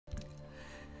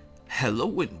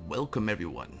Hello and welcome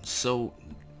everyone. So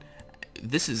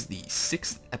this is the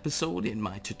 6th episode in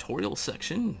my tutorial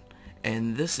section,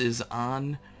 and this is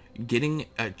on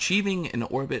achieving an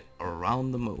orbit around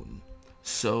the moon.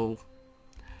 So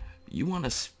you want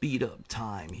to speed up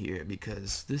time here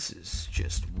because this is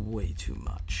just way too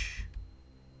much.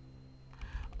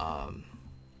 Oh,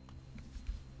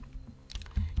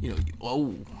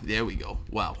 there we go.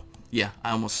 Wow. Yeah,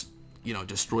 I almost,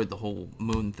 destroyed the whole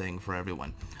moon thing for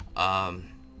everyone.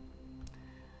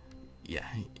 Yeah,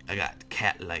 I got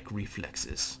cat-like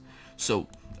reflexes. So,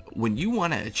 when you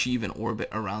want to achieve an orbit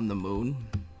around the moon,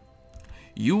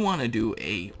 you want to do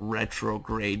a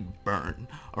retrograde burn.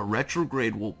 A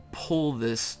retrograde will pull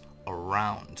this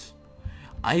around.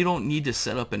 I don't need to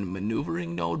set up a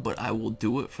maneuvering node, but I will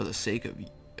do it for the sake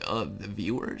of the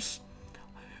viewers.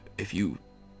 If you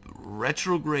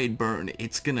retrograde burn,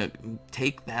 it's gonna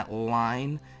take that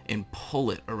line and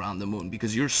pull it around the moon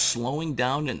because you're slowing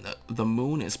down and the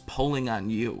moon is pulling on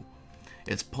you.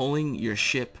 It's pulling your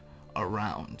ship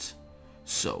around.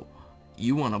 So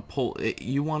you want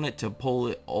it to pull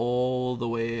it all the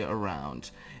way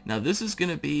around. Now this is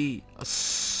gonna be a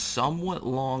somewhat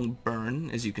long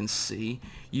burn, as you can see.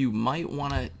 You might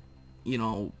want to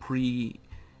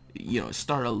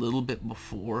start a little bit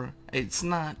before. It's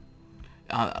not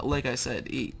like I said,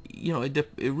 it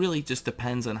really just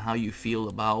depends on how you feel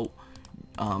about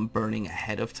burning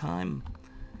ahead of time.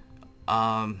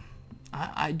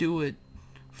 I do it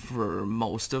for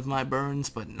most of my burns,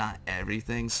 but not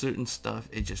everything. Certain stuff,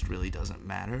 it just really doesn't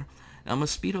matter. And I'm going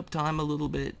to speed up time a little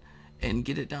bit and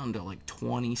get it down to like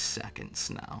 20 seconds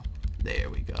now. There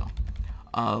we go.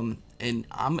 And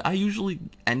I usually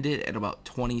end it at about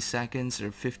 20 seconds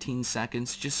or 15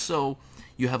 seconds, just so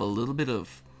you have a little bit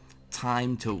of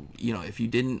time to, if you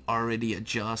didn't already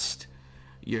adjust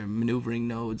your maneuvering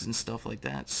nodes and stuff like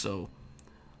that. So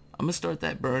I'm gonna start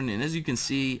that burn, and as you can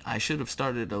see, I should have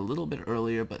started a little bit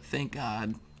earlier, but thank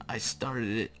God I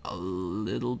started it a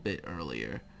little bit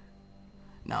earlier.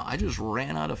 Now I just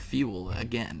ran out of fuel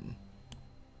again,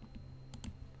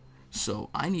 so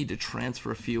I need to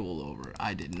transfer fuel over.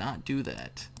 I did not do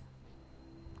that.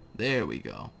 There we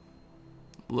go.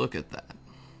 Look at that.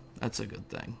 That's a good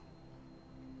thing.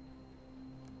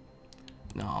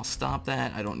 Now I'll stop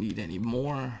that. I don't need any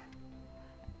more.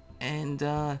 And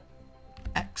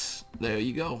X. There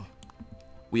you go.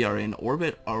 We are in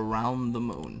orbit around the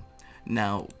moon.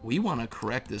 Now we want to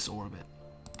correct this orbit.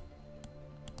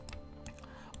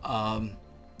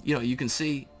 You can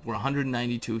see we're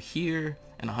 192 here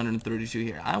and 132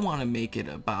 here. I want to make it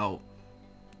about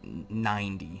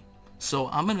 90. So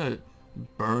I'm gonna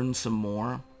burn some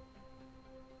more.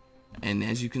 And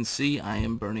as you can see, I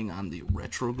am burning on the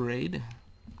retrograde.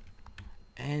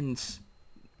 And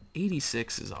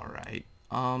 86 is alright.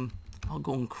 I'll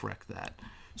go and correct that.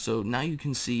 So now you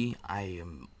can see I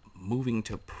am moving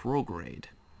to prograde.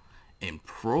 And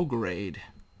prograde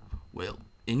will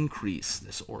increase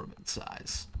this orbit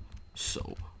size.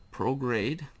 So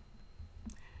prograde.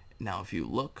 Now if you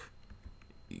look,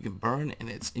 you can burn and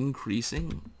it's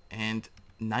increasing. And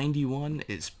 91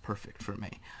 is perfect for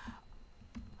me.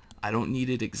 I don't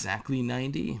need it exactly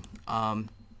 90.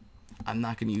 I'm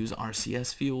not going to use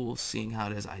RCS fuel, seeing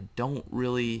how it is. I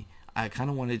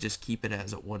kind of want to just keep it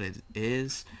as what it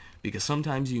is, because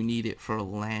sometimes you need it for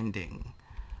landing.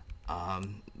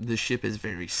 The ship is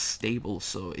very stable,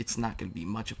 so it's not going to be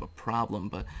much of a problem,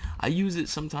 but I use it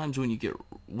sometimes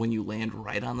when you land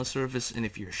right on the surface, and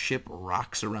if your ship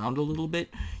rocks around a little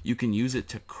bit, you can use it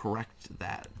to correct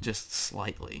that just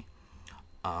slightly.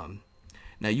 Now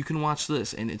you can watch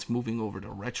this, and it's moving over to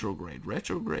retrograde.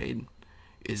 Retrograde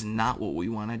is not what we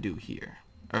want to do here.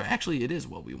 Or actually, it is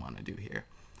what we want to do here.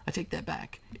 I take that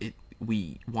back.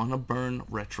 We want to burn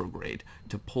retrograde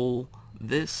to pull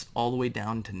this all the way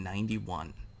down to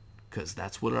 91, because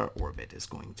that's what our orbit is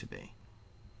going to be.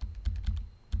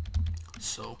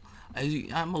 So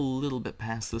I'm a little bit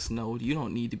past this node. You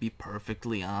don't need to be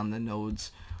perfectly on the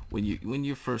nodes when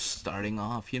you're first starting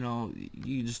off.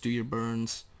 You just do your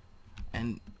burns.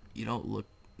 And look,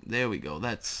 there we go.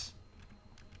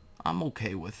 I'm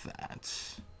okay with that.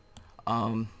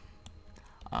 I'll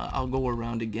go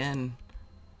around again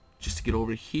just to get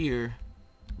over here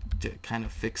to kind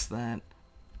of fix that.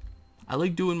 I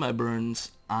like doing my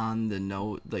burns on the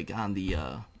node, like on the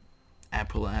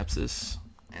aprolapsis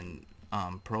and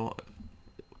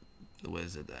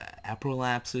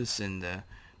aprolapsis and the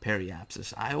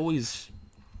periapsis. I always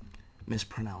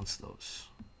mispronounce those.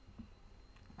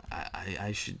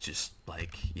 I should just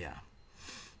yeah.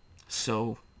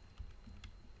 So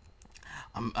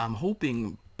I'm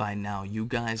hoping by now you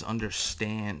guys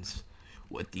understand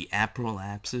what the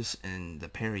apoapsis and the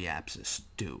periapsis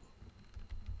do,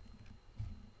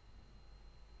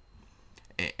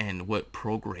 and what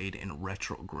prograde and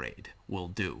retrograde will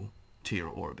do to your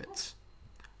orbits.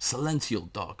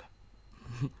 Silencio, dog.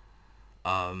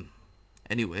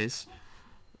 Anyways,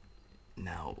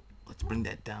 now let's bring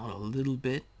that down a little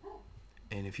bit,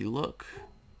 and if you look,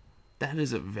 that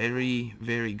is a very,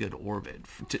 very good orbit.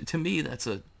 To me, that's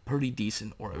a pretty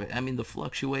decent orbit. I mean, the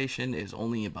fluctuation is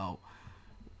only about,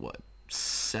 what,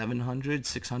 700,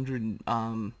 600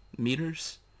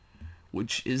 meters,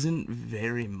 which isn't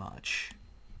very much.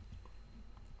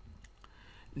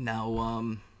 Now,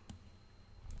 I'm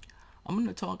going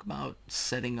to talk about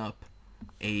setting up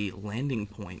a landing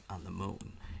point on the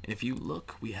moon. And if you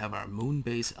look, we have our moon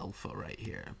base alpha right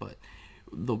here, but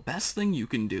the best thing you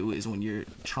can do is when you're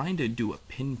trying to do a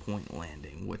pinpoint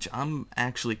landing, which I'm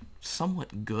actually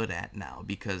somewhat good at now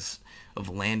because of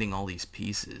landing all these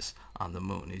pieces on the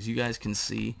moon. As you guys can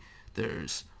see,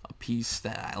 there's a piece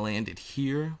that I landed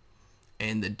here,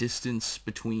 and the distance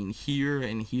between here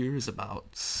and here is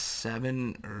about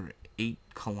 7 or 8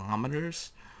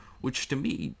 kilometers, which to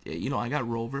me, you know, I got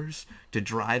rovers to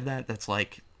drive that. That's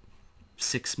like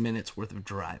 6 minutes worth of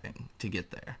driving to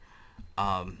get there.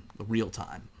 Real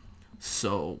time.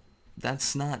 So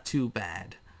that's not too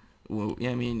bad. Well,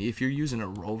 I mean, if you're using a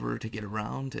rover to get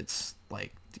around, it's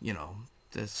like, you know,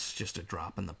 that's just a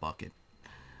drop in the bucket.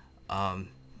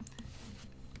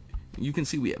 You can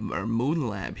see we have our moon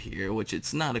lab here, which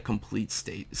it's not a complete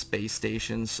space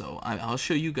station, so I'll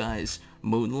show you guys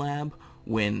moon lab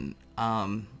when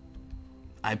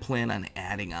I plan on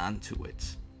adding on to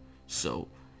it. So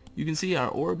you can see our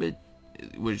orbit,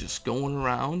 we're just going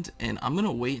around, and I'm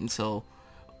gonna wait until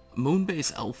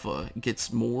Moonbase Alpha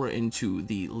gets more into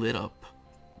the lit up,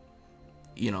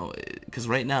 you know, because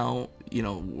right now, you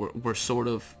know, we're sort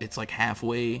of, it's like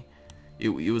halfway. It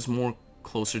was more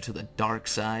closer to the dark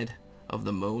side of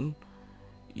the moon,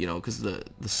 you know, because the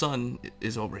sun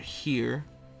is over here,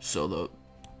 so the,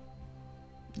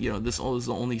 you know, this is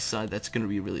the only side that's going to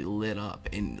be really lit up,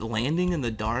 and landing in the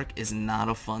dark is not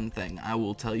a fun thing. I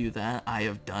will tell you that. I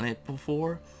have done it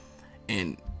before,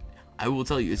 and I will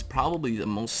tell you, it's probably the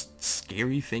most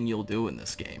scary thing you'll do in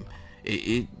this game.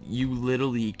 You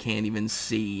literally can't even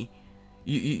see.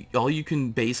 All you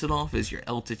can base it off is your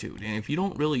altitude, and if you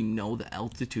don't really know the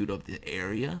altitude of the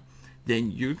area,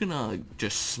 then you're gonna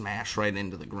just smash right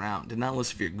into the ground. And not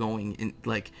unless if you're going in,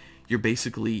 like, you're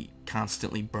basically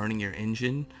constantly burning your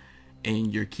engine,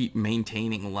 and you keep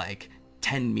maintaining like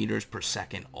 10 meters per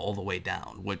second all the way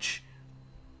down, which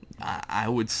I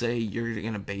would say you're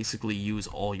gonna basically use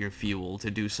all your fuel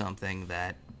to do something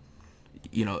that,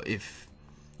 you know, if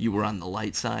you were on the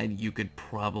light side, you could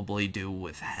probably do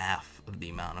with half of the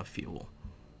amount of fuel.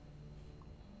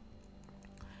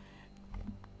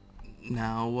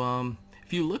 Now,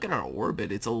 if you look at our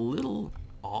orbit, it's a little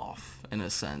off in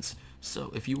a sense.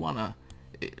 So if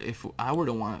I were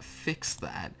to want to fix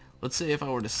that, let's say if I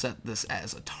were to set this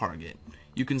as a target,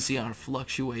 you can see our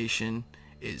fluctuation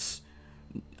is,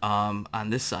 on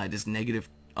this side is negative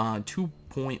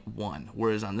 2.1,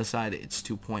 whereas on this side it's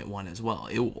 2.1 as well.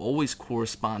 It will always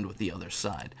correspond with the other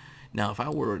side. Now if I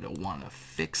were to want to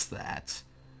fix that,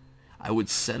 I would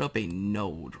set up a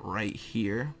node right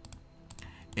here,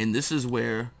 and this is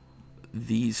where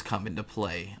these come into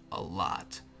play a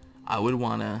lot. I would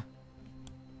want to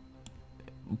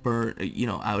burn, you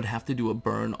know, I would have to do a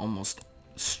burn almost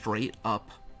straight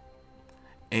up,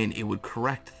 and it would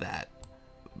correct that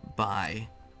by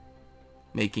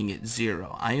making it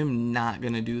 0. I am not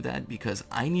going to do that because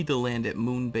I need to land at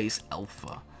Moonbase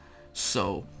Alpha.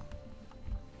 So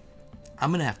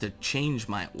I'm going to have to change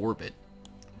my orbit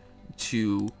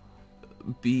to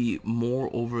be more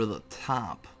over the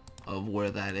top of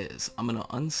where that is. I'm going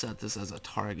to unset this as a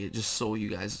target just so you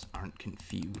guys aren't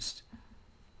confused.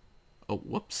 Oh,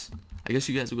 whoops. I guess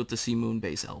you guys will get to see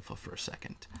Moonbase Alpha for a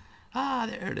second. Ah,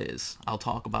 there it is. I'll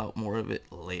talk about more of it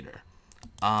later.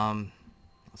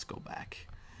 Let's go back.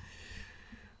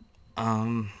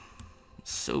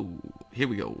 So here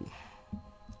we go.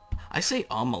 I say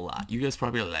a lot. You guys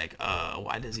probably are like,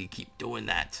 why does he keep doing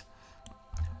that?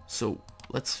 So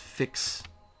let's fix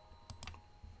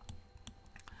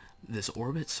this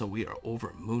orbit so we are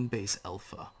over Moonbase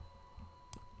Alpha.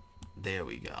 There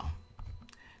we go.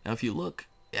 Now if you look,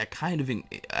 I kind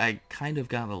of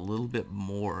got a little bit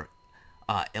more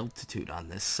altitude on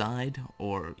this side,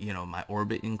 or, you know, my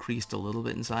orbit increased a little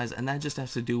bit in size, and that just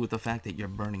has to do with the fact that you're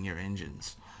burning your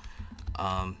engines,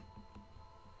 and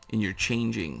you're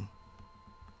changing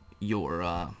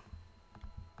your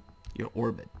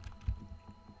orbit.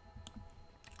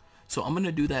 So I'm going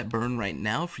to do that burn right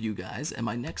now for you guys, and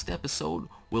my next episode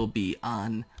will be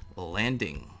on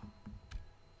landing.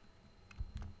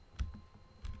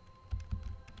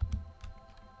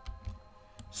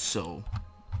 So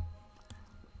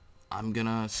I'm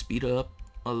gonna speed up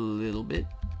a little bit.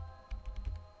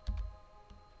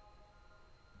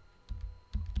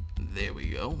 There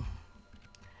we go.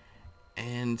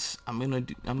 And I'm gonna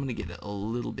get it a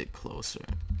little bit closer.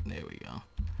 There we go.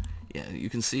 Yeah, you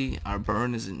can see our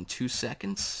burn is in 2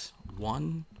 seconds.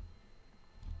 1.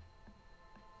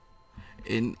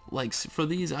 And like for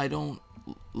these, I don't,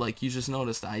 like you just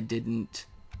noticed I didn't,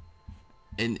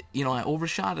 and you know, I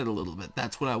overshot it a little bit.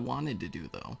 That's what I wanted to do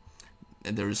though.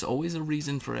 And there's always a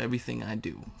reason for everything I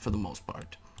do, for the most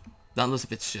part. Unless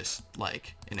if it's just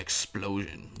like an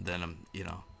explosion, then I'm, you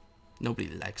know, nobody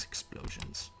likes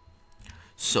explosions.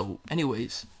 So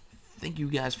anyways, thank you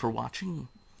guys for watching.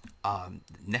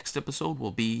 Next episode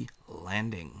will be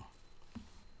landing.